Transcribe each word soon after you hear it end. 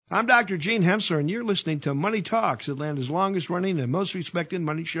I'm Dr. Gene Hensler, and you're listening to Money Talks, Atlanta's longest-running and most respected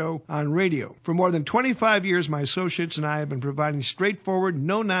money show on radio. For more than 25 years, my associates and I have been providing straightforward,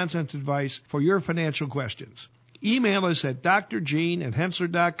 no-nonsense advice for your financial questions. Email us at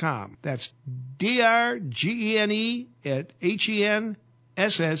drgene@hensler.com. That's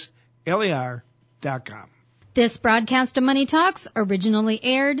drgene@hensler.com. This broadcast of Money Talks originally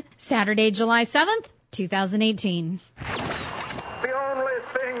aired Saturday, July 7th, 2018.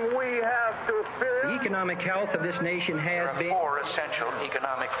 The economic health of this nation has been... There are 4 essential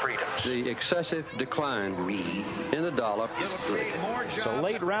economic freedoms. The excessive decline in the dollar. It's a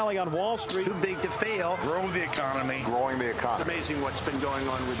late rally on Wall Street. Too big to fail. Grow the economy. Growing the economy. It's amazing what's been going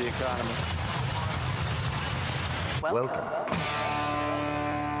on with the economy. Welcome.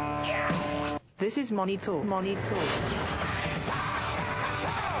 This is Money Talks. Money Talks.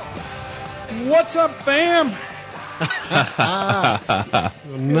 What's up, fam?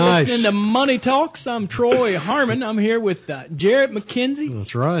 Nice. Listening to Money Talks. I'm Troy Harmon. I'm here with Jarrett McKenzie.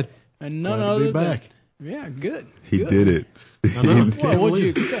 That's right. And none Glad other to be back. Yeah, good. He did it. I know. Well, what'd you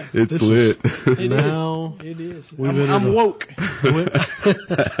expect? It's lit. It is. I'm woke.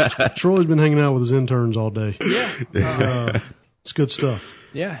 Troy's been hanging out with his interns all day. Yeah. It's good stuff.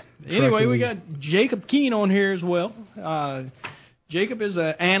 Yeah. Anyway, we got Jacob Keene on here as well. Jacob is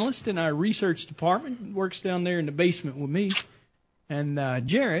an analyst in our research department, works down there in the basement with me. And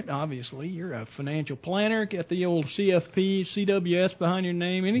Jarrett, obviously, you're a financial planner, got the old CFP, CWS behind your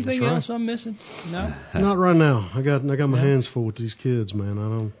name. Anything else I'm missing? No? Not right now. I got my hands full with these kids, man.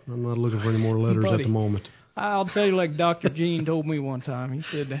 I'm not looking for any more letters at the moment. I'll tell you, like Dr. Gene told me one time. He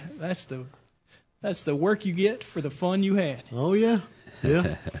said that's the work you get for the fun you had. Oh yeah.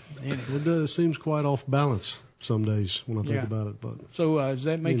 It seems quite off balance some days when I think about it. But so does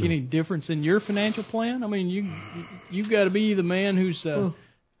that make any difference in your financial plan? I mean, you've got to be the man who's.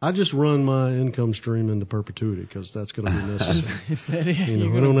 I just run my income stream into perpetuity because that's going to be necessary. Is that it? I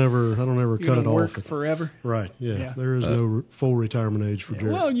don't ever cut it work off forever. Right. Yeah. There is no full retirement age for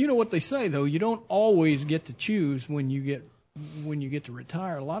Jared. Well, you know what they say though. You don't always get to choose when you get to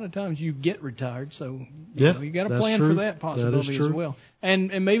retire. A lot of times you get retired, so you got to plan for that possibility as well.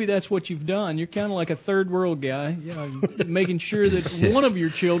 And maybe that's what you've done. You're kind of like a third world guy, making sure that one of your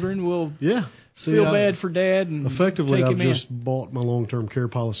children will feel bad for dad and effectively take I've him just bought my long-term care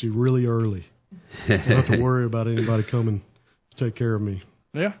policy really early. I don't have to worry about anybody coming to take care of me.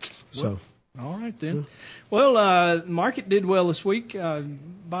 Yeah. So. All right, then. Yeah. Well, market did well this week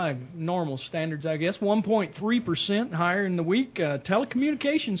by normal standards, I guess. 1.3% higher in the week.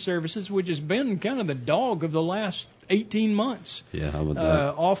 Telecommunication services, which has been kind of the dog of the last 18 months. Yeah, how about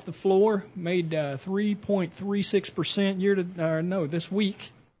that? Off the floor, made 3.36% this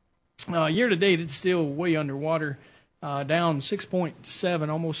week. Year to date, it's still way underwater, down 6.7,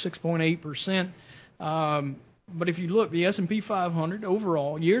 almost 6.8%. But if you look, the S&P 500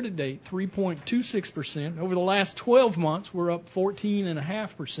 overall, year-to-date, 3.26%. Over the last 12 months, we're up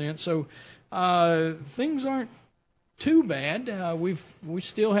 14.5%. So things aren't too bad. We're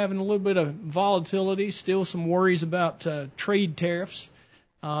still having a little bit of volatility, still some worries about trade tariffs.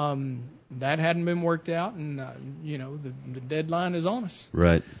 That hadn't been worked out, and, the deadline is on us.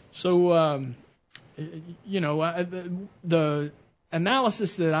 Right. So, the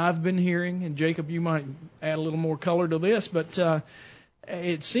analysis that I've been hearing, and Jacob, you might add a little more color to this, but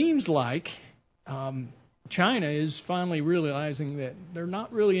it seems like China is finally realizing that they're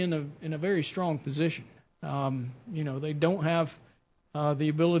not really in a very strong position. They don't have the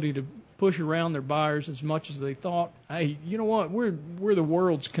ability to push around their buyers as much as they thought. Hey, you know what? We're the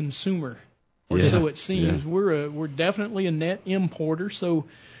world's consumer, or so it seems. Yeah. We're definitely a net importer, so.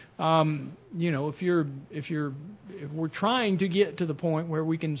 If we're trying to get to the point where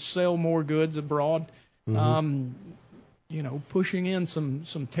we can sell more goods abroad, pushing in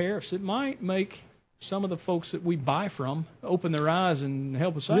some tariffs, it might make some of the folks that we buy from open their eyes and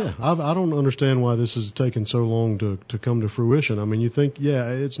help us out. Yeah, I don't understand why this has taken so long to come to fruition. I mean, you think,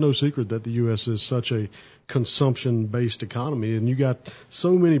 it's no secret that the U.S. is such a consumption-based economy, and you got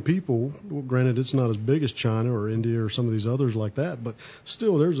so many people. Well, granted, it's not as big as China or India or some of these others like that, but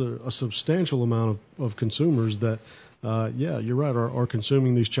still, there's a substantial amount of consumers that, you're right, are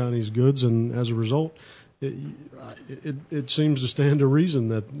consuming these Chinese goods, and as a result, it seems to stand to reason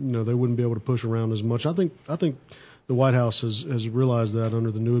that they wouldn't be able to push around as much. I think the White House has realized that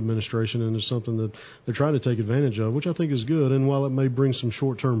under the new administration, and is something that they're trying to take advantage of, which I think is good. And while it may bring some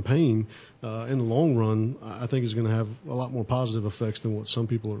short-term pain, in the long run, I think it's going to have a lot more positive effects than what some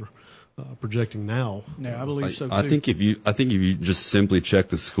people projecting now. Yeah, I believe so too. I think if you just simply check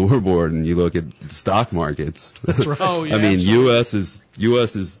the scoreboard and you look at the stock markets, that's right. Oh, yeah, I mean, absolutely.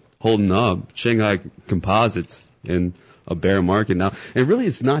 U.S. is holding up. Shanghai Composites in a bear market now, and really,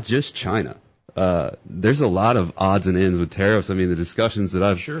 it's not just China. There's a lot of odds and ends with tariffs. I mean, the discussions that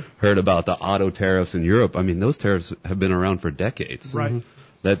I've heard about the auto tariffs in Europe, I mean, those tariffs have been around for decades. Right. Mm-hmm.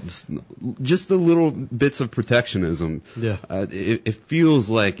 That's just the little bits of protectionism. Yeah. It feels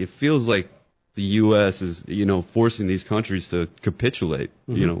like the U.S. is, forcing these countries to capitulate,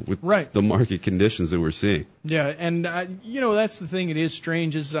 with the market conditions that we're seeing. Yeah, and that's the thing. It is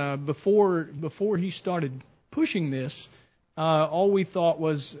strange. Is before he started pushing this, all we thought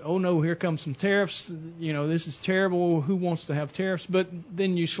was, oh no, here comes some tariffs. This is terrible. Who wants to have tariffs? But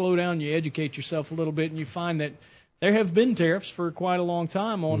then you slow down, you educate yourself a little bit, and you find that there have been tariffs for quite a long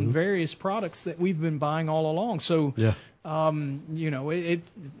time on various products that we've been buying all along. So, it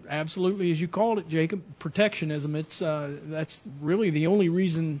absolutely, as you called it, Jacob, protectionism. It's that's really the only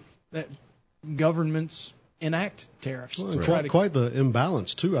reason that governments enact tariffs. Well, quite the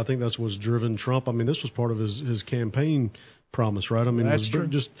imbalance too. I think that's what's driven Trump. I mean, this was part of his campaign promise, right? I mean, that's true.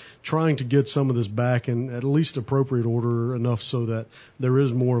 Just trying to get some of this back in at least appropriate order enough so that there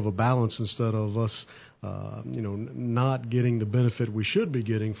is more of a balance instead of us, not getting the benefit we should be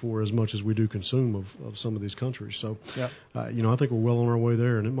getting for as much as we do consume of some of these countries. So, I think we're well on our way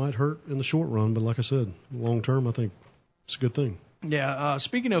there, and it might hurt in the short run, but like I said, long term, I think it's a good thing. Yeah.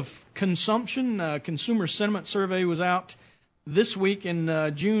 Speaking of consumption, consumer sentiment survey was out this week,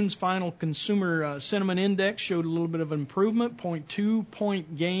 and June's final consumer sentiment index showed a little bit of improvement,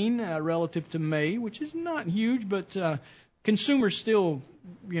 0.2-point gain relative to May, which is not huge, but consumers still,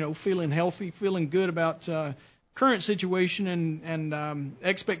 feeling healthy, feeling good about current situation and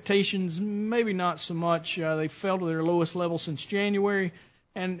expectations. Maybe not so much. They fell to their lowest level since January,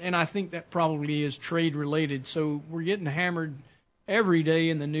 and I think that probably is trade related. So we're getting hammered every day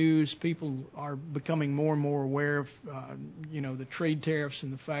in the news. People are becoming more and more aware of, the trade tariffs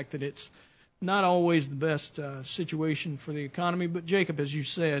and the fact that it's not always the best situation for the economy. But Jacob, as you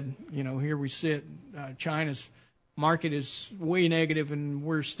said, here we sit. China's market is way negative, and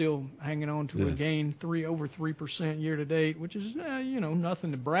we're still hanging on to a gain over 3% year to date, which is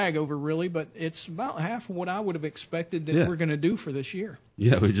nothing to brag over really, but it's about half of what I would have expected that we're going to do for this year.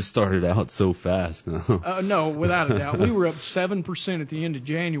 Yeah, we just started out so fast. No, without a doubt. We were up 7% at the end of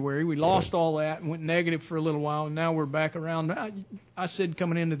January. We lost all that and went negative for a little while, and now we're back around. I said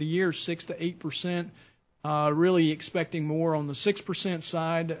coming into the year 6 to 8%. Really expecting more on the 6%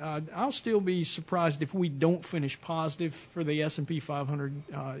 side. I'll still be surprised if we don't finish positive for the S&P 500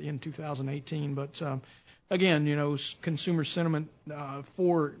 in 2018. But again, consumer sentiment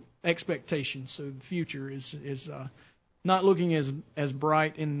for expectations. So the future is not looking as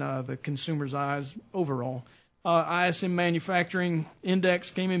bright in the consumer's eyes overall. ISM Manufacturing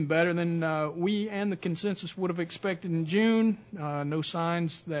Index came in better than we and the consensus would have expected in June. No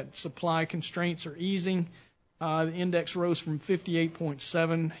signs that supply constraints are easing. The index rose from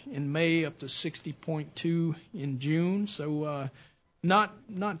 58.7 in May up to 60.2 in June. So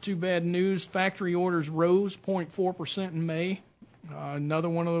not too bad news. Factory orders rose 0.4% in May. Another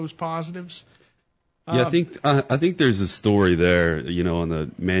one of those positives. I think there's a story there, on the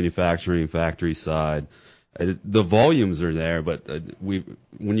manufacturing factory side. The volumes are there, but when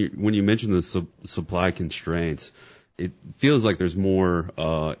you mention the supply constraints, it feels like there's more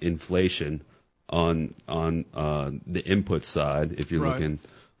inflation on the input side. If you're looking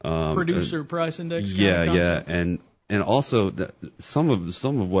producer price index. Yeah, and also some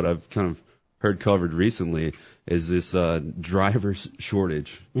of what I've kind of heard covered recently is this driver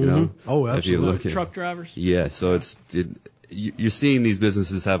shortage. Oh, absolutely. If you look at truck drivers. Yeah, so you're seeing these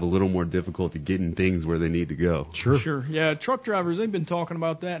businesses have a little more difficulty getting things where they need to go. Sure. Yeah, truck drivers, they've been talking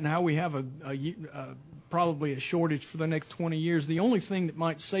about that and how we have probably a shortage for the next 20 years. The only thing that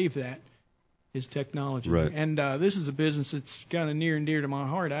might save that is technology. Right. And this is a business that's kind of near and dear to my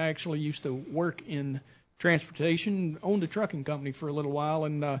heart. I actually used to work in transportation, owned a trucking company for a little while,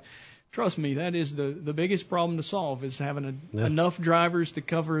 and trust me, that is the biggest problem to solve is having enough drivers to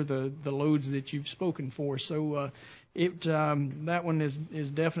cover the loads that you've spoken for. So that one is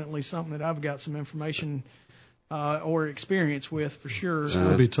definitely something that I've got some information or experience with for sure. It's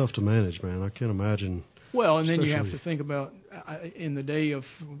going to be tough to manage, man. I can't imagine. Well, and then you have to think about in the day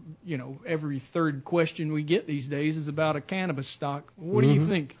of, every third question we get these days is about a cannabis stock. What do you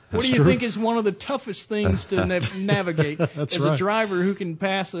think? What do you think is one of the toughest things to navigate as a driver who can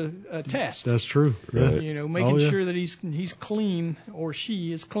pass a test? That's true. Yeah. Making sure that he's clean or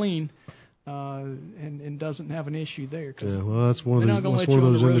she is clean and doesn't have an issue there. Yeah, well, that's one of those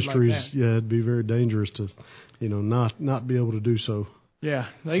industries. Yeah, it'd be very dangerous to, not be able to do so. Yeah,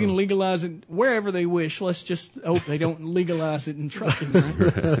 they can legalize it wherever they wish. Let's just hope they don't legalize it in trucking.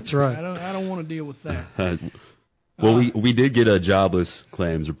 Right? That's right. I don't want to deal with that. Well, we did get a jobless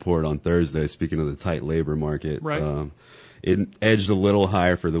claims report on Thursday. Speaking of the tight labor market, right? It edged a little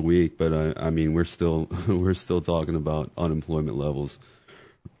higher for the week, but we're still talking about unemployment levels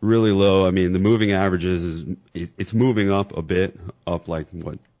really low. I mean, the moving averages it's moving up a bit, up like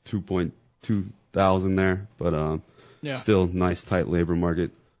 2.2 thousand there, but still nice tight labor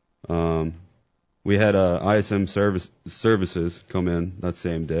market. We had ISM services come in that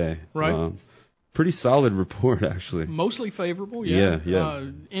same day. Right. Pretty solid report, actually. Mostly favorable, yeah.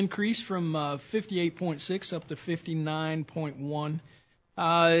 Increase from 58.6 up to 59.1.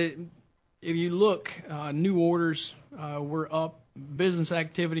 If you look, new orders were up. Business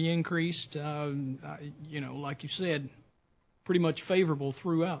activity increased. Like you said, pretty much favorable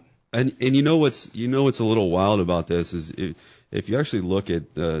throughout. And you know what's a little wild about this is if you actually look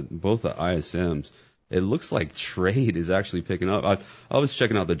at both the ISMs, it looks like trade is actually picking up. I was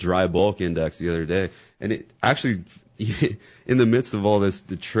checking out the dry bulk index the other day, and it actually, in the midst of all this,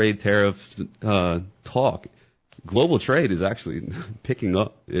 the trade tariff talk, global trade is actually picking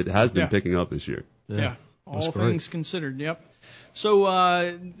up. It has been picking up this year. Yeah. All things considered, yep. So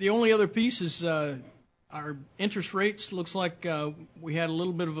the only other piece is our interest rates. Looks like we had a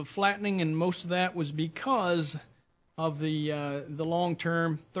little bit of a flattening, and most of that was because of the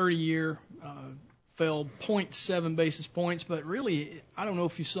long-term 30-year fell 0.7 basis points. But really, I don't know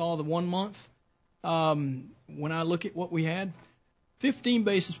if you saw the 1 month. When I look at what we had, 15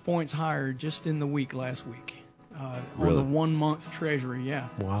 basis points higher just in the week last week on the 1 month Treasury. Yeah.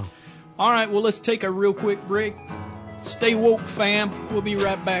 Wow. All right, well, let's take a real quick break. Stay woke, fam. We'll be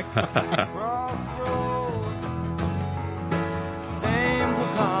right back.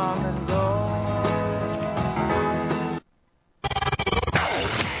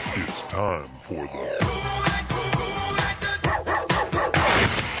 It's time for the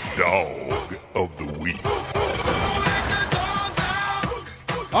Dog of the Week.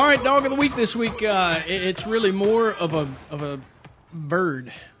 All right, Dog of the Week this week. It's really more of a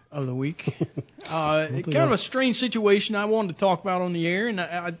bird of the week. Kind of a strange situation I wanted to talk about on the air,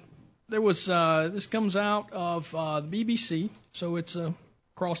 and there was this comes out of the BBC, so it's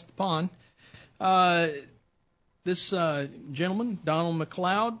across the pond. This gentleman, Donald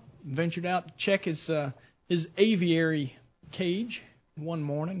McLeod, ventured out to check his aviary cage one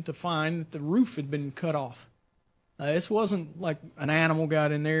morning to find that the roof had been cut off. This wasn't like an animal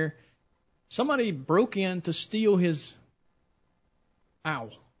got in there. Somebody broke in to steal his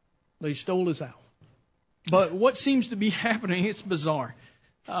owl. They stole his owl. But what seems to be happening, it's bizarre.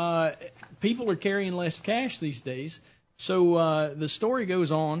 People are carrying less cash these days. So the story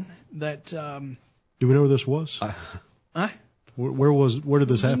goes on that... Do we know where this was? Where did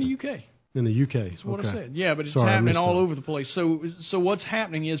this happen? In the UK. In the UK. That's what I said. Yeah, but it's happening all over the place. So what's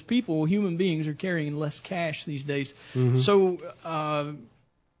happening is human beings, are carrying less cash these days. Mm-hmm. So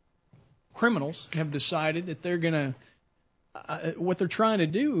criminals have decided that they're going to... what they're trying to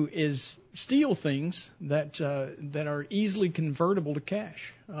do is steal things that are easily convertible to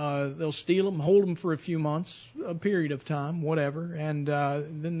cash. They'll steal them, hold them for a few months, a period of time, whatever, and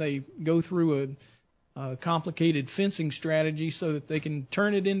then they go through a complicated fencing strategy so that they can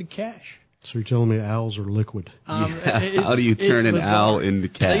turn it into cash. So you're telling me owls are liquid? How do you turn an owl into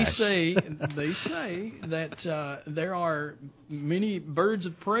cash? They say that there are many birds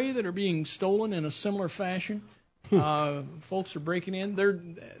of prey that are being stolen in a similar fashion. Folks are breaking in.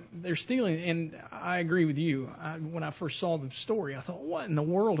 They're stealing, and I agree with you. When I first saw the story, I thought, what in the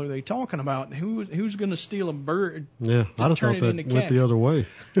world are they talking about? Who's going to steal a bird? Yeah, I'd have thought that went the other way.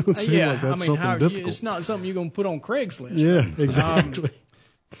 It would seem like that's something difficult. It's not something you're going to put on Craigslist. Yeah, right? Exactly.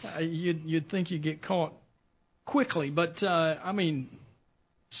 You'd think you'd get caught quickly, but some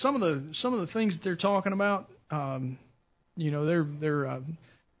of the things that they're talking about, they're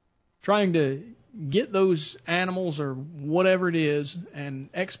trying to get those animals or whatever it is and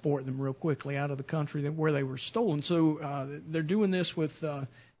export them real quickly out of the country where they were stolen. So they're doing this with,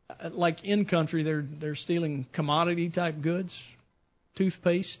 like in country, they're stealing commodity type goods,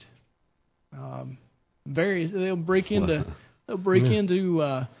 toothpaste, they'll break into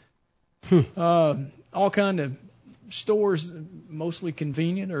all kind of stores, mostly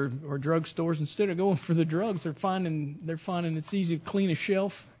convenient or drug stores. Instead of going for the drugs, they're finding it's easy to clean a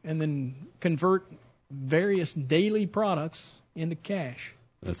shelf and then convert various daily products into cash.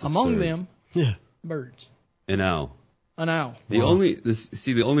 That's among absurd. them birds. An owl. an owl. The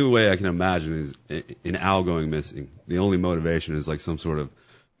only way I can imagine is an owl going missing. The only motivation is like some sort of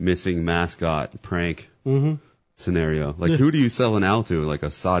missing mascot prank scenario. Like, who do you sell an owl to? Like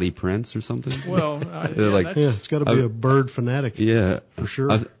a Saudi prince or something? Well, it's got to be a bird fanatic. Yeah, for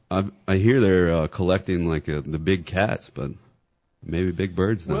sure. I hear they're collecting like the big cats, but maybe big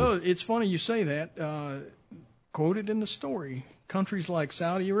birds now. Well, it's funny you say that. Quoted in the story, countries like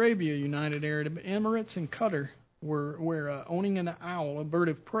Saudi Arabia, United Arab Emirates, and Qatar, where owning an owl, a bird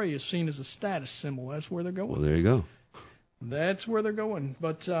of prey, is seen as a status symbol. That's where they're going. Well, there you go. That's where they're going.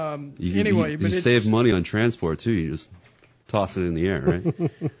 But you save money on transport too. You just toss it in the air,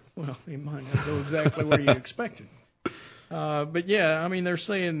 right? Well, it might not go exactly where you expect it. But yeah, I mean, they're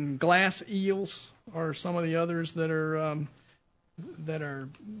saying glass eels are some of the others that are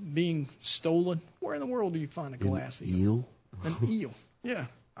being stolen. Where in the world do you find a glass eel? An eel. Yeah.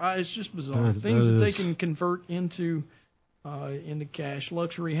 It's just bizarre. Things that they can convert into cash.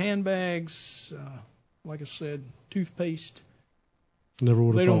 Luxury handbags, like I said, toothpaste. Never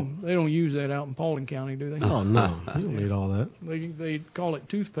would have thought. They don't use that out in Paulding County, do they? Oh, no. You don't need all that. They call it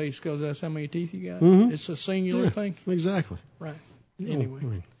toothpaste because that's how many teeth you got. Mm-hmm. It's a singular thing. Exactly. Right.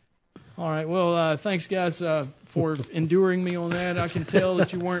 Anyway. All right. Well, thanks, guys, for enduring me on that. I can tell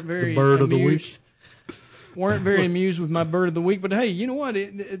that you weren't very bird amused. Of the week. Weren't very amused with my bird of the week. But, hey, you know what?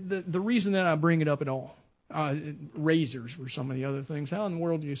 The reason that I bring it up at all, razors were some of the other things. How in the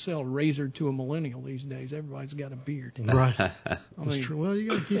world do you sell a razor to a millennial these days? Everybody's got a beard. Right. That's true. Well,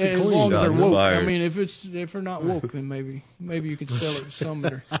 you got to keep it clean. As long as they're woke. I mean, if they're not woke, then maybe you could sell it to some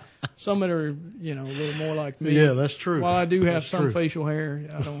that are a little more like me. Yeah, that's true. While I do have some facial hair,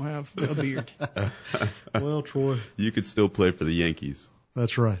 I don't have a beard. Well, Troy, you could still play for the Yankees.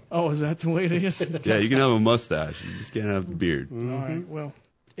 That's right. Oh, is that the way it is? Yeah, you can have a mustache. You just can't have a beard. Mm-hmm. All right. Well,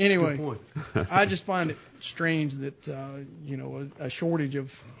 anyway, I just find it strange that a shortage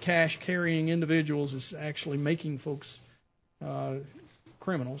of cash carrying individuals is actually making folks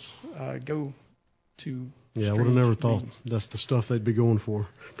criminals go to. Yeah, I would have never thought that's the stuff they'd be going for.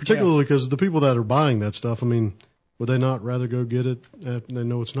 Particularly because the people that are buying that stuff, I mean, would they not rather go get it after they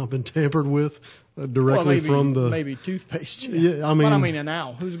know it's not been tampered with directly from the... maybe toothpaste. Yeah, I mean... an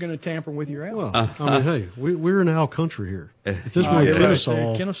owl. Who's going to tamper with your owl? Well, I mean, hey, we're in owl country here. If this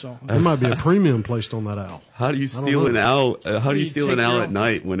were Kennesaw, there might be a premium placed on that owl. How do you steal an owl? How do you steal an owl at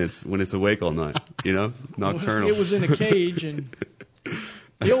night when it's awake all night? Nocturnal. It was in a cage, and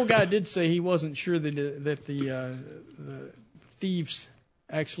the old guy did say he wasn't sure that the thieves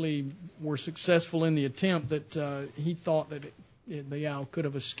actually were successful in the attempt, that he thought that the owl could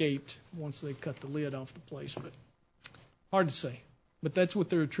have escaped once they cut the lid off the place, but hard to say. But that's what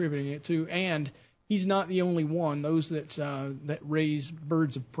they're attributing it to, and he's not the only one. Those that raise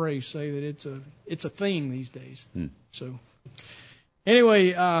birds of prey say that it's a thing these days. So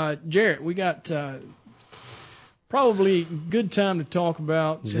anyway, Jarrett, we got probably good time to talk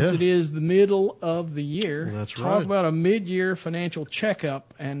about, since it is the middle of the year. That's right. Talk about a mid-year financial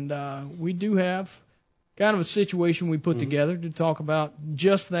checkup, and we do have kind of a situation we put together to talk about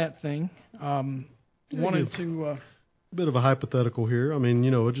just that thing. Wanted to... a bit of a hypothetical here. I mean,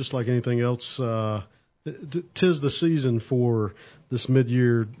 just like anything else, tis the season for this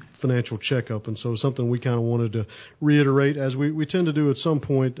mid-year financial checkup, and so something we kind of wanted to reiterate, as we tend to do at some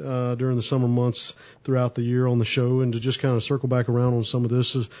point during the summer months throughout the year on the show, and to just kind of circle back around on some of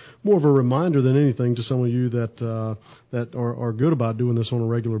this is more of a reminder than anything to some of you that are good about doing this on a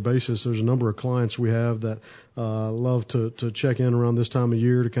regular basis. There's a number of clients we have that love to check in around this time of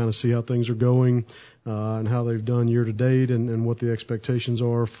year to kind of see how things are going and how they've done year to date, and what the expectations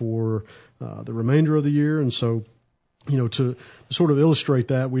are for the remainder of the year. And so, to sort of illustrate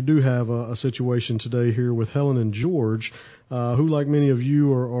that, we do have a situation today here with Helen and George, who, like many of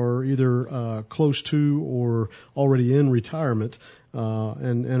you, are either close to or already in retirement,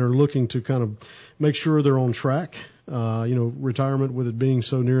 and are looking to kind of make sure they're on track. Retirement, with it being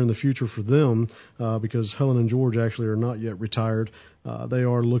so near in the future for them, because Helen and George actually are not yet retired. They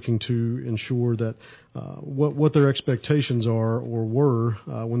are looking to ensure that what their expectations are or were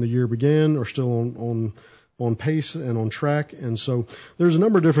when the year began are still on pace and on track. And so there's a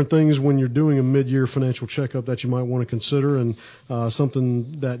number of different things when you're doing a mid-year financial checkup that you might want to consider, and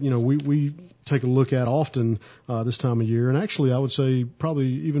something that we take a look at often this time of year. And actually, I would say probably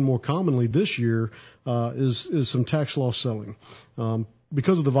even more commonly this year is some tax loss selling.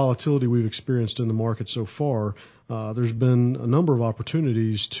 Because of the volatility we've experienced in the market so far, there's been a number of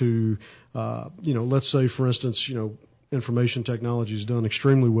opportunities to, let's say, for instance, information technology has done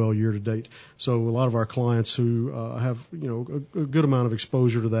extremely well year to date. So a lot of our clients who have a good amount of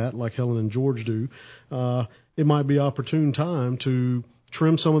exposure to that, like Helen and George do, it might be opportune time to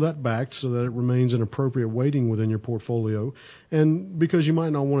trim some of that back so that it remains an appropriate weighting within your portfolio. And because you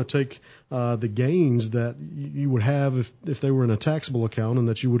might not want to take the gains that you would have if they were in a taxable account and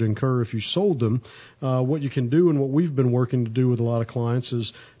that you would incur if you sold them, what you can do and what we've been working to do with a lot of clients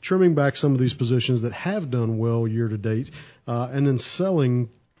is trimming back some of these positions that have done well year to date and then selling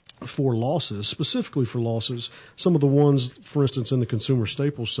for losses, specifically for losses, some of the ones, for instance, in the consumer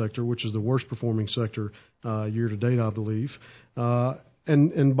staples sector, which is the worst performing sector year to date, I believe.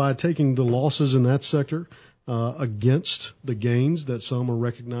 And by taking the losses in that sector against the gains that some are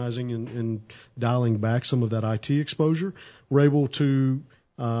recognizing and dialing back some of that IT exposure, we're able to,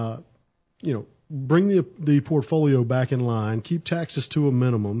 bring the portfolio back in line, keep taxes to a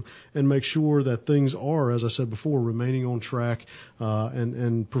minimum, and make sure that things are, as I said before, remaining on track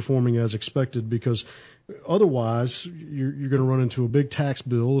and performing as expected. Because otherwise, you're going to run into a big tax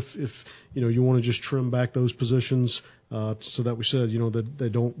bill if you want to just trim back those positions so that we said that they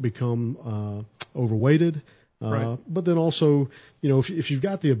don't become overweighted. Right. But then also, if you've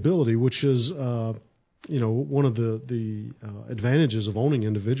got the ability, which is one of the advantages of owning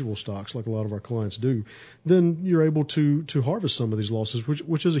individual stocks, like a lot of our clients do, then you're able to harvest some of these losses,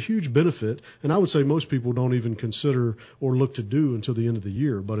 which is a huge benefit. And I would say most people don't even consider or look to do until the end of the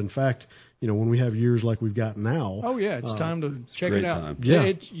year. But in fact, when we have years like we've got now. Oh, yeah, it's time to check it out. Time.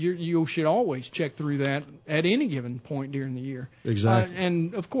 Yeah. You should always check through that at any given point during the year. Exactly.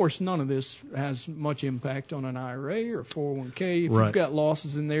 And, of course, none of this has much impact on an IRA or 401k. If Right. you've got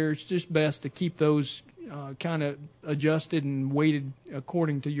losses in there, it's just best to keep those kind of adjusted and weighted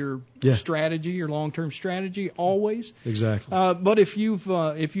according to your strategy, your long-term strategy, always. Exactly. But if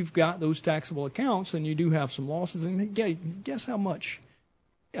you've got those taxable accounts and you do have some losses, and guess how much?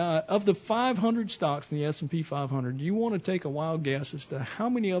 Of the 500 stocks in the S&P 500, do you want to take a wild guess as to how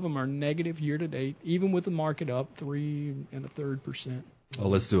many of them are negative year to date, even with the market up 3 1/3%? Oh,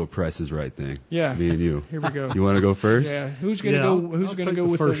 let's do a Price is Right thing. Yeah. Me and you. Here we go. You want to go first? Yeah. Who's going to go? Who's going to go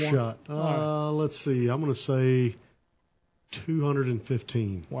with the first one? shot? Let's see. I'm going to say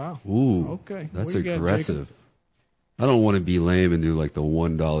 215. Wow. Ooh. Okay. That's What do you got, aggressive. I don't want to be lame and do like the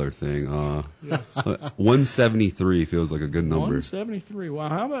 $1 thing. 173 feels like a good number. 173. Wow.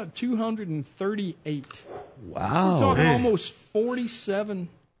 How about 238? Wow. We're talking almost 47.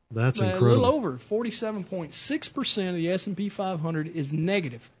 That's A incredible. little over 47.6% of the S&P 500 is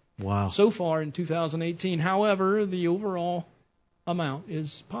negative. Wow. So far in 2018. However, the overall amount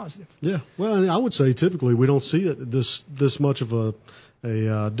is positive. Yeah. Well, I would say typically we don't see it this much of a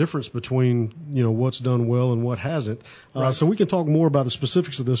difference between what's done well and what hasn't. Right. So we can talk more about the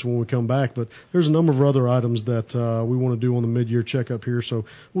specifics of this when we come back. But there's a number of other items that we want to do on the mid-year checkup here. So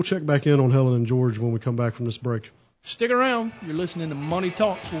we'll check back in on Helen and George when we come back from this break. Stick around. You're listening to Money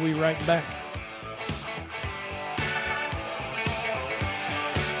Talks. We'll be right back.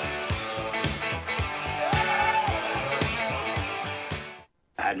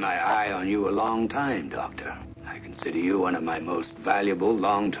 I had my eye on you a long time, Doctor. I consider you one of my most valuable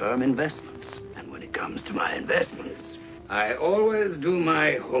long-term investments. And when it comes to my investments, I always do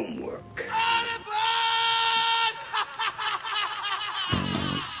my homework.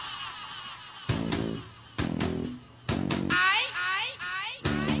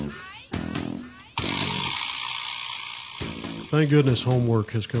 Thank goodness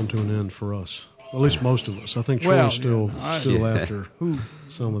homework has come to an end for us. At least most of us. I think Troy's still after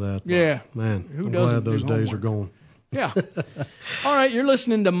some of that. Yeah. Man, I'm doesn't glad those do days homework? are gone. Yeah. All right, you're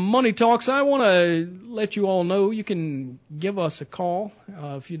listening to Money Talks. I want to let you all know you can give us a call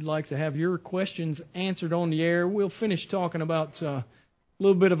if you'd like to have your questions answered on the air. We'll finish talking about a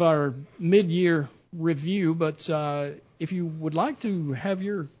little bit of our mid-year review, but if you would like to have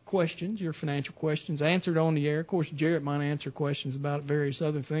your questions, your financial questions, answered on the air, of course, Jarrett might answer questions about various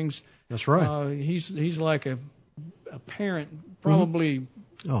other things. That's right. He's like a parent, probably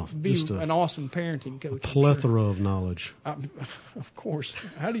be just an awesome parenting coach. Plethora of knowledge. Of course.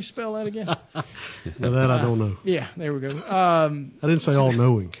 How do you spell that again? Now that I don't know. Yeah, there we go. I didn't say all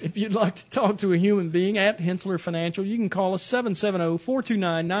knowing. If you'd like to talk to a human being at Hensler Financial, you can call us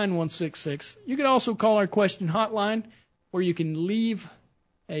 770-429-9166. You can also call our question hotline where you can leave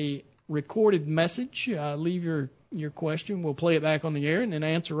a recorded message. Leave your question. We'll play it back on the air and then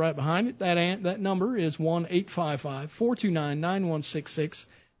answer right behind it. That number is 1-855-429-9166.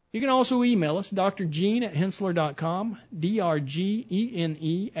 You can also email us, Dr. Gene at Hensler.com,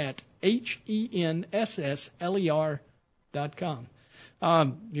 DRGENE at HENSSLER.com.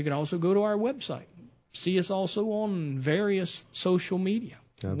 You can also go to our website, see us also on various social media.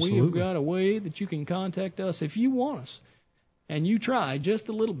 Absolutely. We have got a way that you can contact us if you want us. And you try just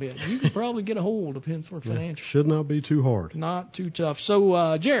a little bit, you can probably get a hold of Hensler Financial. Should not be too hard. Not too tough.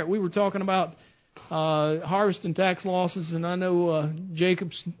 So, Jarrett, we were talking about harvest and tax losses, and I know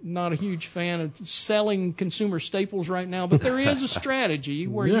Jacob's not a huge fan of selling consumer staples right now, but there is a strategy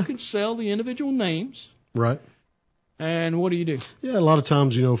where you can sell the individual names. Right. And what do you do? Yeah, a lot of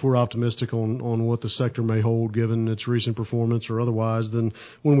times, if we're optimistic on what the sector may hold given its recent performance or otherwise, then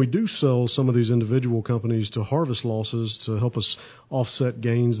when we do sell some of these individual companies to harvest losses to help us offset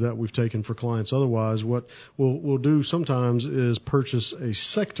gains that we've taken for clients otherwise, what we'll do sometimes is purchase a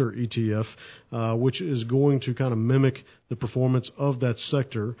sector ETF, which is going to kind of mimic the performance of that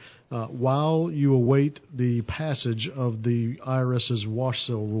sector while you await the passage of the IRS's wash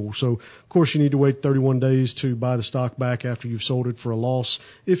sale rule. So, of course, you need to wait 31 days to buy the stock back after you've sold it for a loss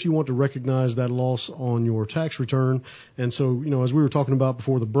if you want to recognize that loss on your tax return. And so, as we were talking about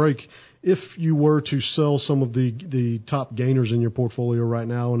before the break, if you were to sell some of the top gainers in your portfolio right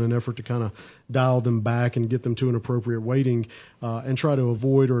now in an effort to kind of dial them back and get them to an appropriate weighting and try to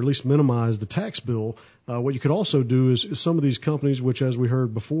avoid or at least minimize the tax bill, what you could also do is some of these companies, which as we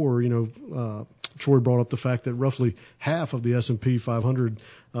heard before, Troy brought up the fact that roughly half of the S&P 500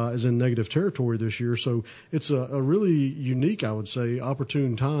 is in negative territory this year. So it's a really unique, I would say,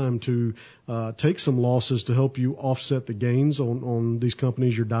 opportune time to take some losses to help you offset the gains on these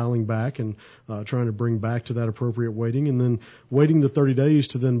companies you're dialing back and trying to bring back to that appropriate weighting, and then waiting the 30 days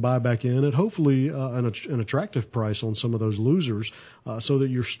to then buy back in at hopefully an attractive price on some of those losers so that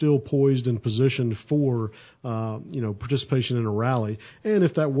you're still poised and positioned for participation in a rally. And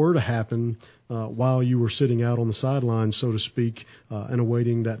if that were to happen while you were sitting out on the sidelines, so to speak, and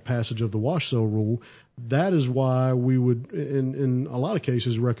awaiting that passage of the wash sale rule, that is why we would, in a lot of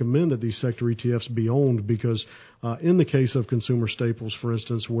cases, recommend that these sector ETFs be owned, because in the case of consumer staples, for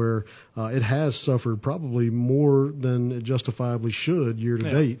instance, where it has suffered probably more than it justifiably should year to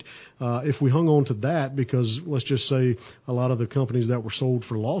date, if we hung on to that because, let's just say, a lot of the companies that were sold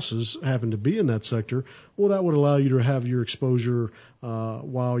for losses happen to be in that sector, well, that would allow you to have your exposure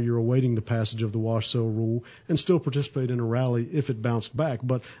while you're awaiting the passage of the wash sale rule and still participate in a rally if it bounced back.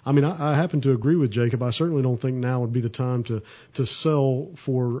 But, I happen to agree with Jacob. I certainly don't think now would be the time to sell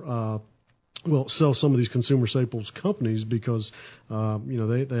for sell some of these consumer staples companies because,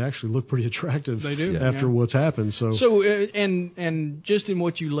 they actually look pretty attractive after what's happened. So and just in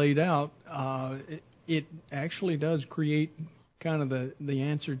what you laid out, it actually does create kind of the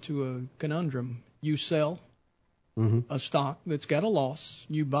answer to a conundrum. You sell a stock that's got a loss,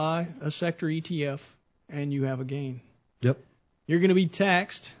 you buy a sector ETF, and you have a gain. Yep. You're going to be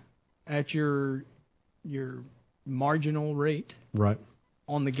taxed at your marginal rate. Right.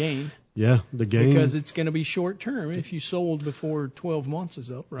 On the gain. Yeah, the gain. Because it's going to be short term if you sold before 12 months is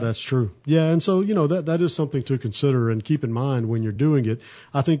up, right? That's true. Yeah, and so, that is something to consider and keep in mind when you're doing it.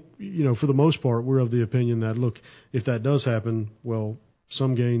 I think, for the most part, we're of the opinion that, look, if that does happen, well,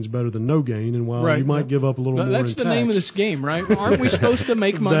 some gain's better than no gain, and while you might give up a little more in tax. That's the name of this game, right? Aren't we supposed to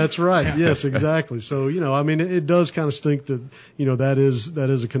make money? That's right. Yeah. Yes, exactly. So, it does kind of stink that, that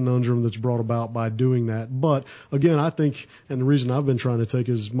is a conundrum that's brought about by doing that. But again, I think, and the reason I've been trying to take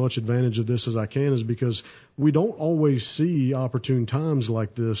as much advantage of this as I can is because we don't always see opportune times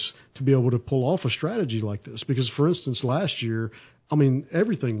like this to be able to pull off a strategy like this. Because, for instance, last year,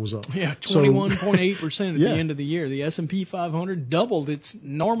 everything was up. Yeah, 21.8% at the end of the year. The S&P 500 doubled its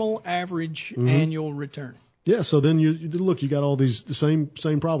normal average annual return. Yeah, so then you got all the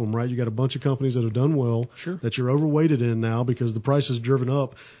same problem, right? You got a bunch of companies that have done well that you're overweighted in now because the price has driven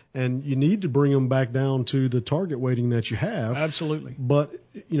up, and you need to bring them back down to the target weighting that you have. Absolutely. But,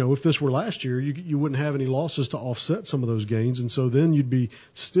 if this were last year, you wouldn't have any losses to offset some of those gains, and so then you'd be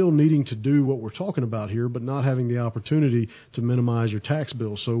still needing to do what we're talking about here, but not having the opportunity to minimize your tax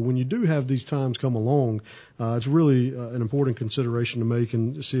bill. So when you do have these times come along, it's really an important consideration to make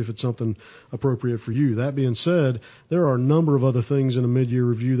and see if it's something appropriate for you. That being said, there are a number of other things in a mid-year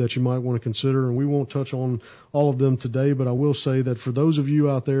review that you might want to consider, and we won't touch on all of them today, but I will say that for those of you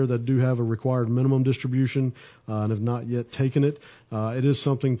out there that do have a required minimum distribution and have not yet taken it, it is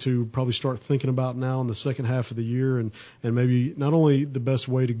something to probably start thinking about now in the second half of the year, and maybe not only the best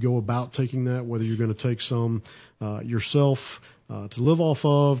way to go about taking that, whether you're going to take some yourself to live off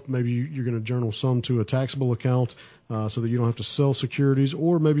of, maybe you're going to journal some to a taxable account so that you don't have to sell securities,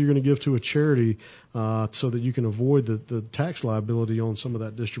 or maybe you're going to give to a charity so that you can avoid the tax liability on some of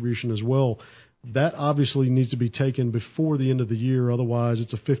that distribution as well. that obviously needs to be taken before the end of the year. Otherwise,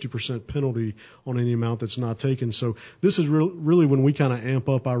 it's a 50% penalty on any amount that's not taken. So this is really when we kind of amp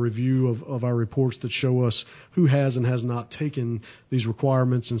up our review of our reports that show us who has and has not taken these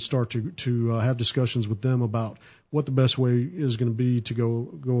requirements and start to have discussions with them about what the best way is going to be to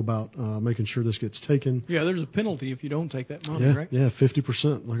go about making sure this gets taken. Yeah, there's a penalty if you don't take that money, right? Yeah,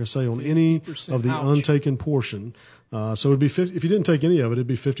 50%, like I say, on any of the untaken portion. So it'd be 50, if you didn't take any of it, it'd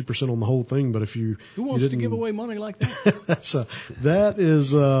be 50% on the whole thing. But if you who wants to give away money like that? that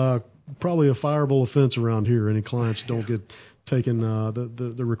is probably a fireable offense around here. Any clients don't get taken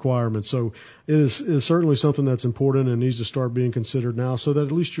the requirements. So it is certainly something that's important and needs to start being considered now, so that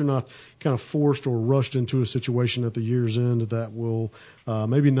at least you're not kind of forced or rushed into a situation at the year's end that will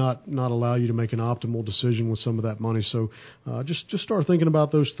maybe not allow you to make an optimal decision with some of that money. So just start thinking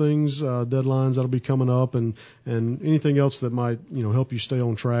about those things, deadlines that'll be coming up, and anything else that might help you stay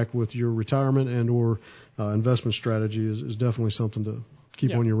on track with your retirement and or investment strategy is definitely something to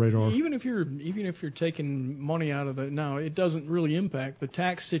keep on your radar. Even if you're taking money out of now, it doesn't really impact the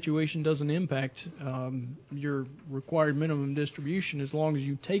tax situation. Doesn't impact your required minimum distribution as long as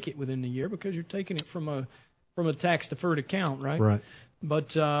you take it within the year, because you're taking it from a tax deferred account, right? Right.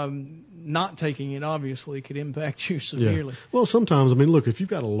 But not taking it obviously could impact you severely. Yeah. Well, sometimes, look, if you've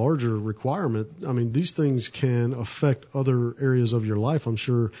got a larger requirement, these things can affect other areas of your life. I'm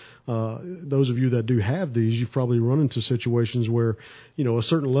sure those of you that do have these, you've probably run into situations where, a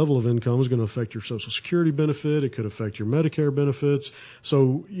certain level of income is going to affect your Social Security benefit. It could affect your Medicare benefits.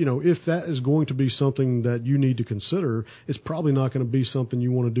 So, if that is going to be something that you need to consider, it's probably not going to be something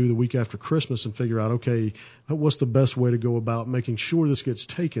you want to do the week after Christmas and figure out, okay, what's the best way to go about making sure this gets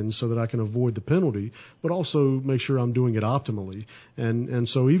taken so that I can avoid the penalty, but also make sure I'm doing it optimally. And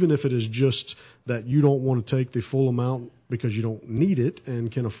so even if it is just that you don't want to take the full amount because you don't need it and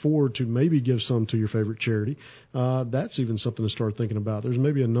can afford to maybe give some to your favorite charity, that's even something to start thinking about. There's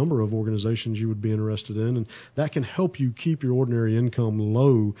maybe a number of organizations you would be interested in, and that can help you keep your ordinary income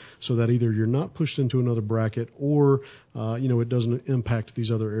low so that either you're not pushed into another bracket or, it doesn't impact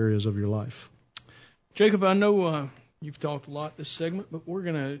these other areas of your life. Jacob, I know you've talked a lot this segment, but we're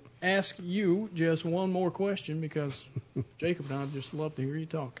going to ask you just one more question because Jacob and I just love to hear you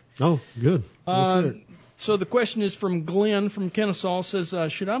talk. Oh, good. Let's hear it. So the question is from Glenn from Kennesaw. Says,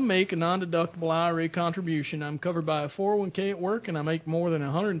 should I make a non-deductible IRA contribution? I'm covered by a 401k at work, and I make more than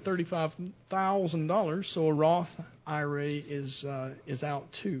 $135,000, so a Roth IRA is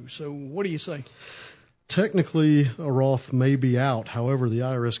out too. So what do you say? Technically, a Roth may be out. However, the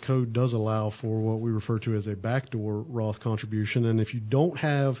IRS code does allow for what we refer to as a backdoor Roth contribution. And if you don't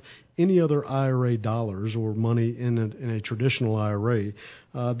have any other IRA dollars or money in a traditional IRA,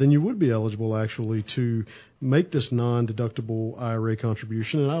 then you would be eligible actually to make this non-deductible IRA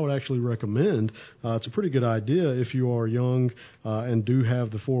contribution. And I would actually recommend, it's a pretty good idea if you are young and do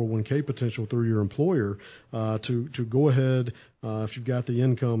have the 401k potential through your employer, to go ahead, if you've got the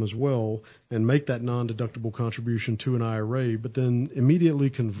income as well, and make that non-deductible contribution to an IRA, but then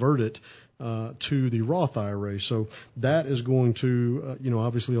immediately convert it to the Roth IRA. So that is going to,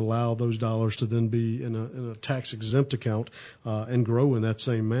 obviously allow those dollars to then be in a tax exempt account and grow in that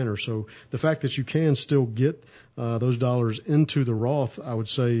same manner. So the fact that you can still get those dollars into the Roth, I would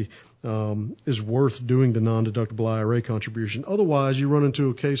say, is worth doing the non-deductible IRA contribution. Otherwise, you run into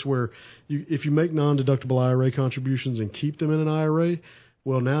a case where if you make non-deductible IRA contributions and keep them in an IRA,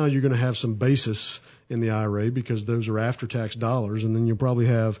 well, now you're going to have some basis in the IRA because those are after-tax dollars, and then you'll probably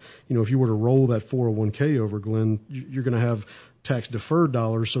have, if you were to roll that 401k over, Glenn, you're going to have tax-deferred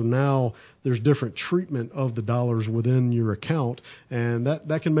dollars. So now there's different treatment of the dollars within your account, and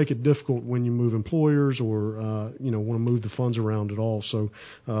that can make it difficult when you move employers or want to move the funds around at all. So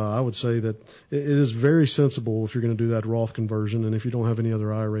I would say that it is very sensible if you're going to do that Roth conversion, and if you don't have any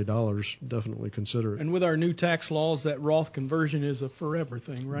other IRA dollars, definitely consider it. And with our new tax laws, that Roth conversion is a forever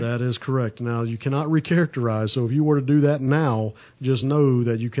thing, right? That is correct. Now, you cannot recharacterize. So if you were to do that now, just know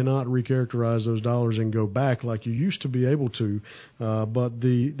that you cannot recharacterize those dollars and go back like you used to be able to. But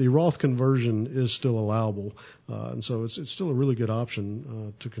the Roth conversion is still allowable, and so it's still a really good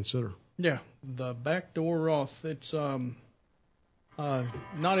option to consider. Yeah, the backdoor Roth. It's not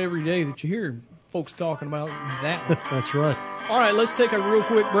every day that you hear folks talking about that one. That's right. All right, let's take a real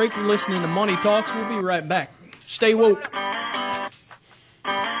quick break. You're listening to Money Talks. We'll be right back. Stay woke. I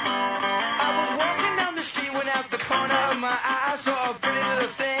was walking down the street when out the corner of my eye I saw a pretty little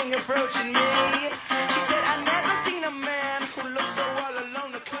thing approaching me. She said, I never seen a man who looks so all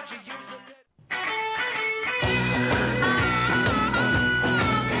alone. Could you use a little...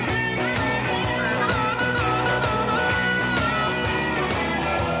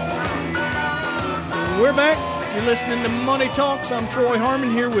 We're back. You're listening to Money Talks. I'm Troy Harmon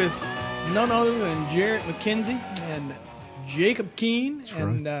here with none other than Jarrett McKenzie and Jacob Keene,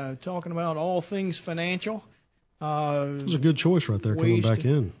 and talking about all things financial. It was a good choice right there coming back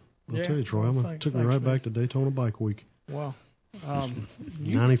in. I'll tell you, Troy, took me right back to Daytona Bike Week. Wow.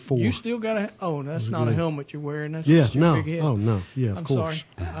 94. You still got a... Oh, that's not a helmet you're wearing. That's yeah, just your no. big head. Oh, no. Yeah, of I'm course.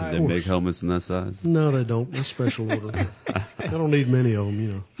 Sorry. They make helmets in that size? No, they don't. That's special order. I don't need many of them, you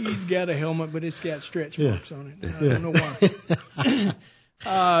know. He's got a helmet, but it's got stretch marks on it. I Yeah. don't know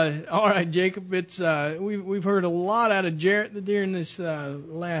why. All right, Jacob. It's we've heard a lot out of Jarrett during this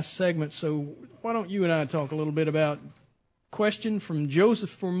last segment. So why don't you and I talk a little bit about question from Joseph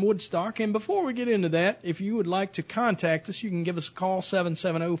from Woodstock? And before we get into that, if you would like to contact us, you can give us a call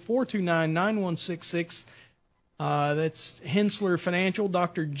 770-429-9166. That's Hensler Financial,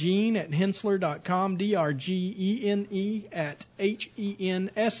 Dr. Gene at hensler.com, DRGENE at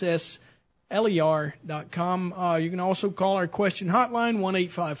HENSSLER.com. You can also call our question hotline,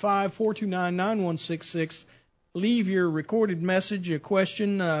 1-855-429-9166. Leave your recorded message, a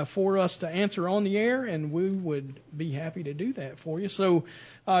question for us to answer on the air, and we would be happy to do that for you. So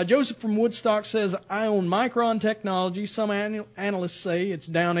Joseph from Woodstock says, I own Micron Technology. Some analysts say it's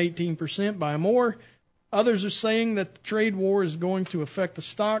down 18% by more. Others are saying that the trade war is going to affect the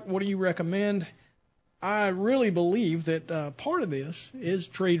stock. What do you recommend? I really believe that part of this is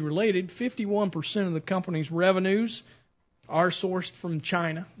trade related. 51% of the company's revenues are sourced from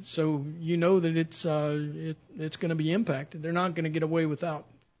China, so you know that it's going to be impacted. They're not going to get away without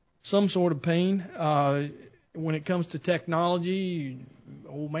some sort of pain. When it comes to technology,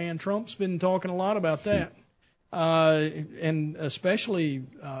 old man Trump's been talking a lot about that, and especially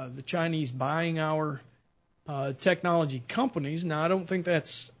the Chinese buying our technology companies. Now, I don't think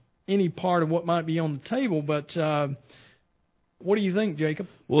that's any part of what might be on the table, but what do you think, Jacob?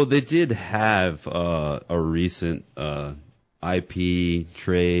 Well, they did have a recent IP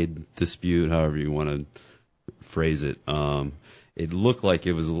trade dispute, however you want to phrase it. It looked like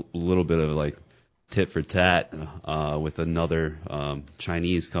it was a little bit of like tit for tat with another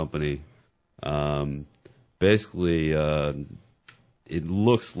Chinese company. Basically, it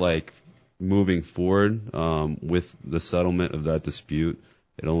looks like moving forward with the settlement of that dispute,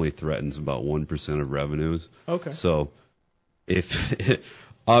 it only threatens about 1% of revenues. Okay. So if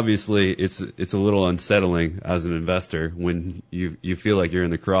obviously it's a little unsettling as an investor when you feel like you're in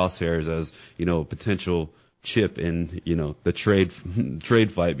the crosshairs as, you know, a potential chip in, you know, the trade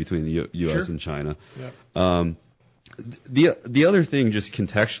fight between the U.S. and China. Yep. The other thing, just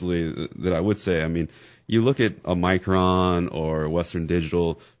contextually, that I would say, I mean, you look at a Micron or Western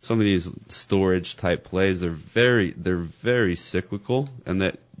Digital, some of these storage type plays, they're very cyclical, and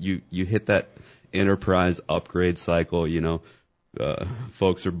that you hit that enterprise upgrade cycle, you know,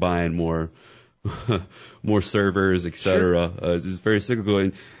 folks are buying more servers, etc. Sure. It's very cyclical,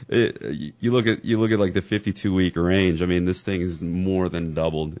 and you look at like the 52-week range. I mean, this thing is more than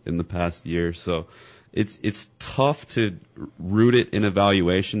doubled in the past year, so it's tough to root it in a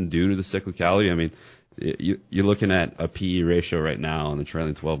valuation due to the cyclicality. I mean, you're looking at a PE ratio right now in the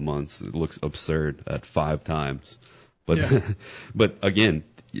trailing 12 months. It looks absurd at 5 times, but but again,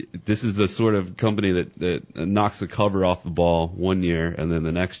 this is the sort of company that knocks the cover off the ball one year, and then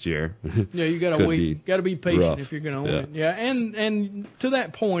the next year. Yeah, you got to wait. Got to be patient rough. if you're going to own it. Yeah, and to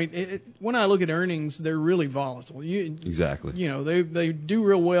that point, when I look at earnings, they're really volatile. Exactly. You know, they do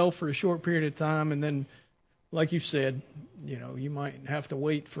real well for a short period of time, and then, like you said, you know, you might have to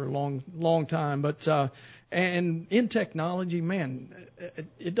wait for a long time. But and in technology, man,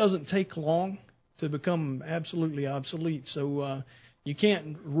 it doesn't take long to become absolutely obsolete. So you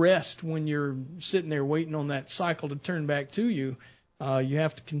can't rest when you're sitting there waiting on that cycle to turn back to you. You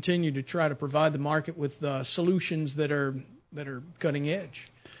have to continue to try to provide the market with solutions that are cutting edge.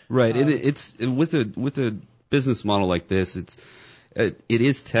 Right. It's with a business model like this, it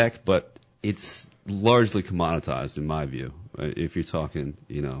is tech, but it's largely commoditized in my view. If you're talking,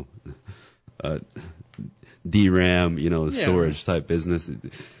 you know, DRAM, you know, storage type business.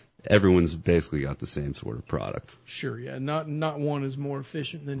 Everyone's basically got the same sort of product. Sure, yeah. Not one is more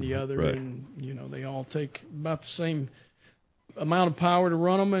efficient than the other, right. And you know they all take about the same amount of power to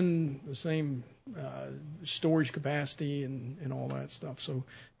run them and the same storage capacity and all that stuff. So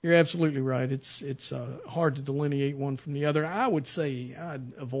you're absolutely right. It's hard to delineate one from the other. I would say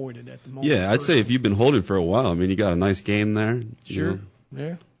I'd avoid it at the moment. Yeah, I'd say if you've been holding for a while, I mean, you got a nice gain there. Sure.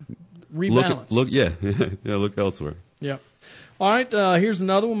 Yeah. Rebalance. Look elsewhere. Yeah. All right, here's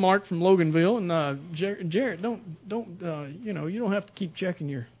another one, Mark from Loganville, and Jarrett, don't you don't have to keep checking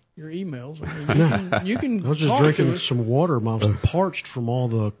your your emails. I mean, you can I was just talk drinking to us. some water. I was parched from all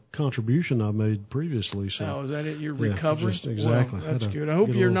the contribution I made previously. So. Oh, is that it? You're Yeah, recovering? just exactly. Well, that's Had to good. I hope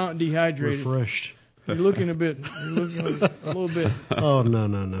get a you're little not dehydrated. Refreshed. You're looking a little bit. Oh,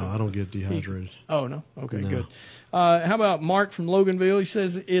 no. I don't get dehydrated. Oh, no? Okay, No. good. How about Mark from Loganville? He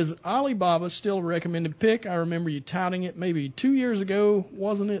says, is Alibaba still a recommended pick? I remember you touting it maybe 2 years ago.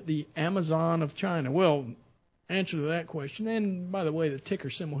 Wasn't it the Amazon of China? Well, answer to that question. And, by the way, the ticker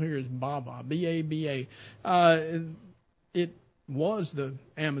symbol here is BABA, B-A-B-A. It was the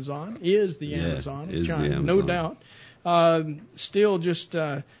Amazon, is the Amazon of China, no doubt. Still just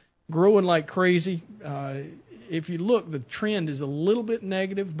growing like crazy. If you look, the trend is a little bit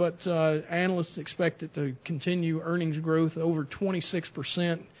negative, but analysts expect it to continue earnings growth over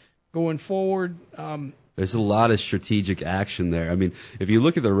 26% going forward. There's a lot of strategic action there. I mean, if you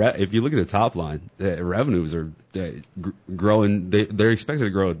look at the top line, the revenues are growing. They're expected to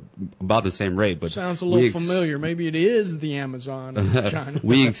grow at about the same rate. But sounds a little familiar. Maybe it is the Amazon of China.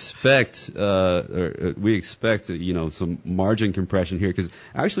 we expect some margin compression here, because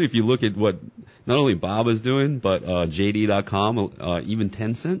actually, if you look at what not only Baba's doing, but JD.com, even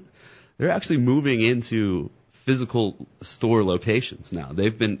Tencent, they're actually moving into physical store locations now.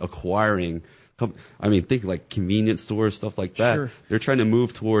 They've been acquiring. I mean, think like convenience stores, stuff like that. Sure. They're trying to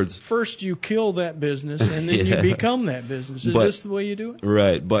move towards. First, you kill that business, and then you become that business. Is this the way you do it?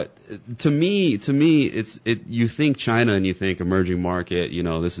 Right, but to me, it's you think China and you think emerging market. You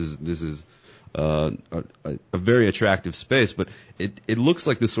know, this is a very attractive space, but it looks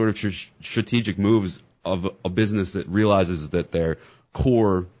like the sort of strategic moves of a business that realizes that their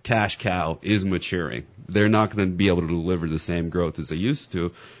core cash cow is maturing. They're not going to be able to deliver the same growth as they used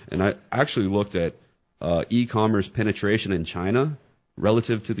to. And I actually looked at e-commerce penetration in China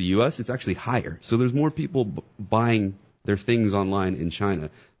relative to the U.S. It's actually higher. So there's more people buying their things online in China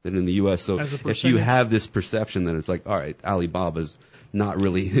than in the U.S. So if you have this perception that it's like, all right, Alibaba's not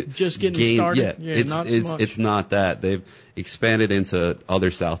really just getting started. Yeah, it's not that. They've expanded into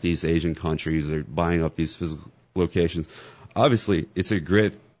other Southeast Asian countries. They're buying up these physical locations. Obviously, it's a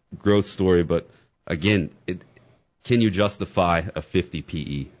great growth story, but again, can you justify a 50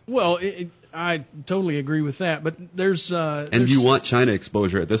 PE? Well, I totally agree with that, but there's and you want China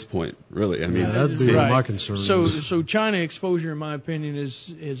exposure at this point, really? I mean, that'd be my concern. So China exposure, in my opinion,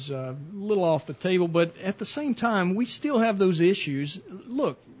 is a little off the table, but at the same time, we still have those issues.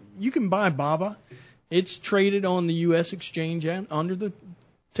 Look, you can buy Baba; it's traded on the U.S. exchange under the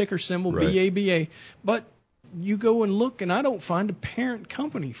ticker symbol BABA, but you go and look, and I don't find a parent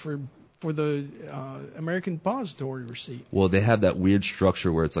company for the American Depository Receipt. Well, they have that weird structure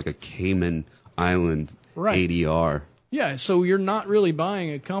where it's like a Cayman Island ADR. Yeah, so you're not really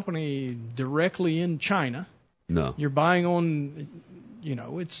buying a company directly in China. No. You're buying on,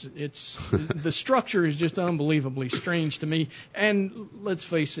 it's the structure is just unbelievably strange to me. And let's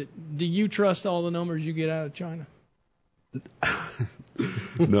face it, do you trust all the numbers you get out of China?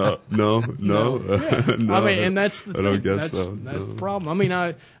 No. Yeah. No, I mean, and that's the thing. I don't guess That's the problem. I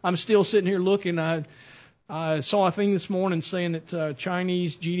mean, I'm still sitting here looking. I saw a thing this morning saying that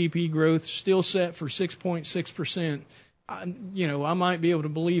Chinese GDP growth still set for 6.6%. I might be able to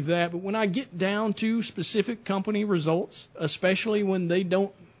believe that, but when I get down to specific company results, especially when they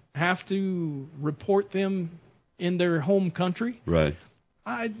don't have to report them in their home country, right?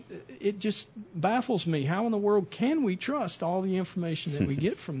 It just baffles me. How in the world can we trust all the information that we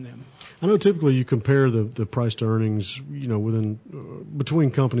get from them? I know typically you compare the price to earnings,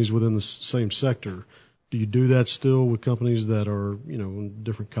 between companies within the same sector. Do you do that still with companies that are, in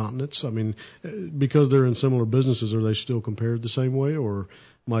different continents? I mean, because they're in similar businesses, are they still compared the same way, or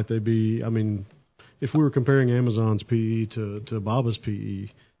might they be? I mean, if we were comparing Amazon's PE to Baba's PE,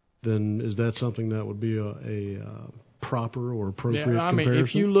 then is that something that would be a proper or appropriate comparison? I mean,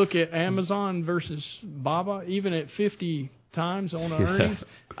 if you look at Amazon versus Baba, even at 50 times on earnings,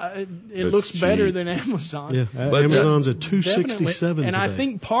 it looks better than Amazon. Yeah, Amazon's at 267 and today. I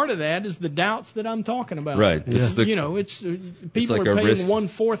think part of that is the doubts that I'm talking about. Right. People are paying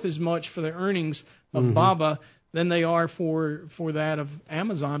 1/4 as much for the earnings of Baba than they are for that of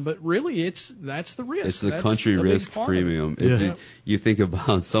Amazon, but really that's the risk. It's the country risk premium. You think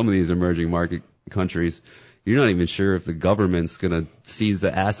about some of these emerging market countries, you're not even sure if the government's going to seize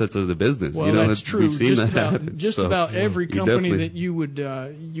the assets of the business. Well, that's true. We've seen just about every company that you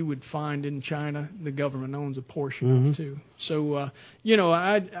would find in China, the government owns a portion of too. So,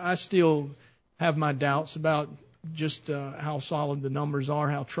 I still have my doubts about just how solid the numbers are,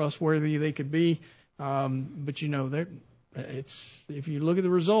 how trustworthy they could be. But if you look at the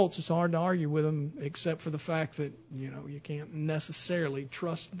results, it's hard to argue with them, except for the fact that you can't necessarily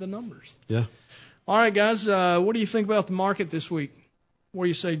trust the numbers. Yeah. All right, guys. What do you think about the market this week? What do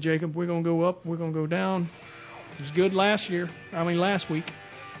you say, Jacob? We're gonna go up. We're gonna go down. It was good last week.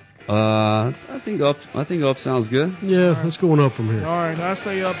 I think up sounds good. Yeah, right. It's going up from here. All right, I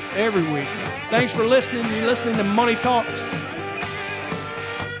say up every week. Thanks for listening. You're listening to Money Talks.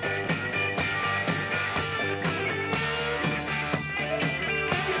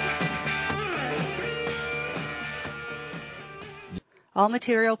 All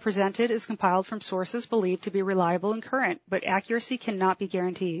material presented is compiled from sources believed to be reliable and current, but accuracy cannot be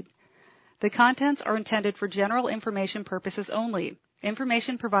guaranteed. The contents are intended for general information purposes only.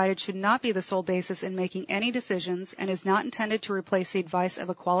 Information provided should not be the sole basis in making any decisions and is not intended to replace the advice of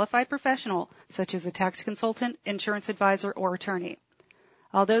a qualified professional, such as a tax consultant, insurance advisor, or attorney.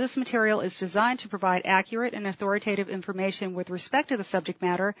 Although this material is designed to provide accurate and authoritative information with respect to the subject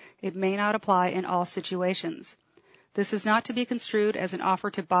matter, it may not apply in all situations. This is not to be construed as an offer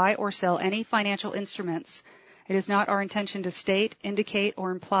to buy or sell any financial instruments. It is not our intention to state, indicate,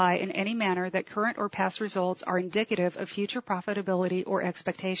 or imply in any manner that current or past results are indicative of future profitability or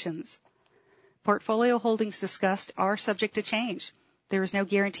expectations. Portfolio holdings discussed are subject to change. There is no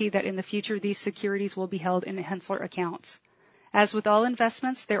guarantee that in the future these securities will be held in Henssler accounts. As with all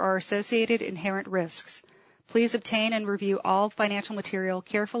investments, there are associated inherent risks. Please obtain and review all financial material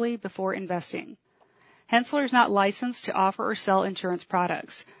carefully before investing. Henssler is not licensed to offer or sell insurance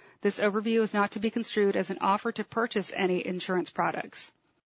products. This overview is not to be construed as an offer to purchase any insurance products.